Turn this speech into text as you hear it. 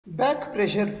Back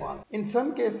pressure valve. In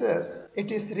some cases,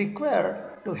 it is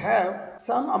required to have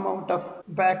some amount of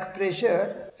back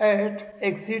pressure at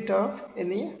exit of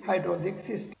any hydraulic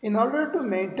system. In order to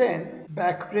maintain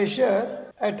back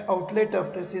pressure at outlet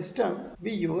of the system,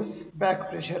 we use back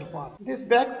pressure valve. This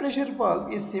back pressure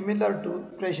valve is similar to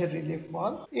pressure relief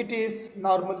valve. It is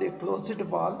normally closed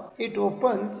valve. It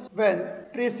opens when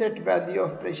preset value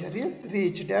of pressure is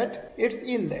reached at its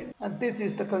inlet. And this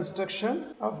is the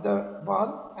construction of the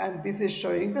valve, and this is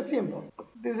showing the symbol.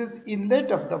 This is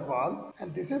inlet of the valve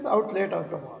and this is outlet of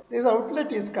the valve. This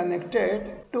outlet is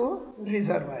connected to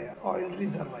reservoir, oil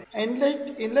reservoir.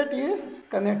 Inlet is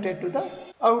connected to the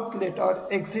outlet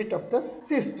or exit of the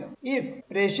system. If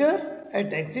pressure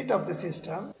at exit of the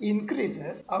system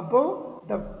increases above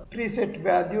the preset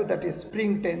value, that is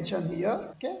spring tension here,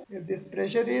 okay, if this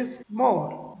pressure is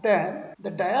more, then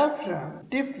the diaphragm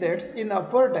deflates in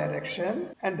upward direction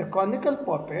and the conical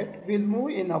poppet will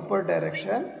move in upward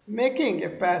direction, making a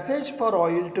passage for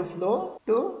oil to flow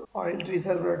to oil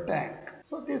reservoir tank.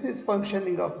 So this is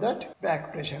functioning of that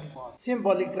back pressure valve.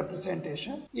 Symbolic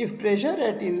representation. If pressure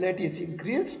at inlet is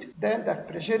increased, then that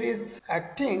pressure is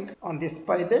acting on this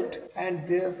pilot and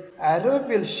the arrow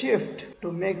will shift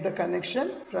to make the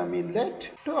connection from inlet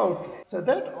to outlet so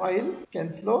that oil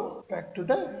can flow back to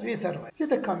the reservoir. See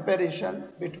the comparison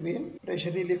between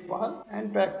pressure relief valve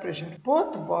and back pressure.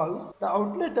 Both valves, the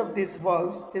outlet of these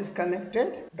valves is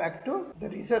connected back to the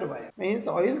reservoir. Means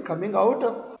oil coming out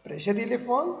of pressure relief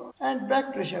valve and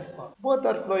back pressure valve. Both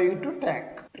are flowing to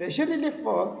tank. Pressure relief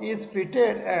valve is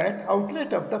fitted at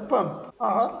outlet of the pump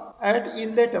or at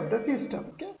inlet of the system.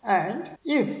 Okay? And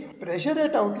if pressure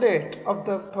at outlet of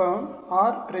the pump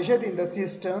or pressure in the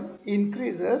system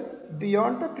increases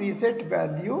beyond the preset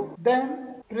value,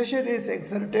 then pressure is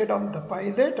exerted on the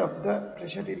pilot of the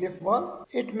pressure relief valve.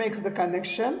 It makes the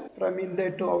connection from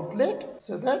inlet to outlet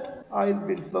so that oil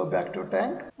will flow back to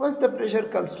tank. Once the pressure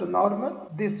comes to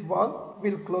normal, this valve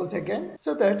will close again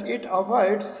so that it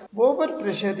avoids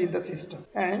overpressure in the system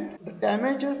and the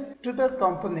damages to the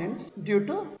components due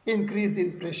to increase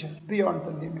in pressure beyond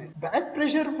the limit. Back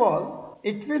pressure valve,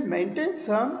 it will maintain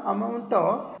some amount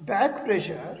of back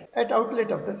pressure at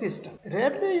outlet of the system.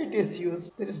 Rarely it is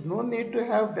used. There is no need to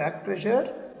have back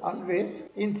pressure always.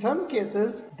 In some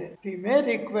cases, we may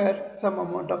require some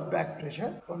amount of back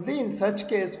pressure. Only in such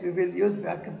case, we will use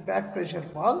back pressure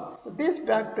valve. So this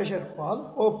back pressure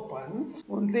valve opens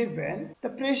only when the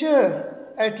pressure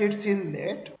at its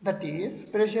inlet, that is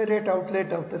pressure at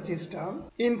outlet of the system,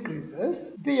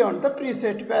 increases beyond the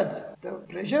preset value. The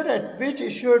pressure at which it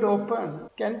should open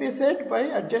can be set by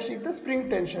adjusting the spring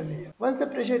tension here. Once the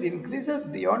pressure increases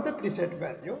beyond the preset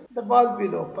value, the valve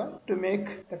will open to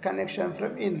make the connection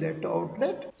from inlet to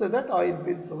outlet so that oil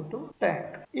will flow to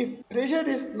tank. If pressure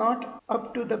is not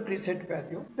up to the preset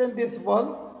value, then this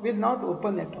valve will not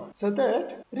open at all. So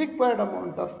that required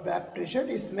amount of back pressure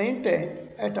is maintained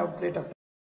at outlet of the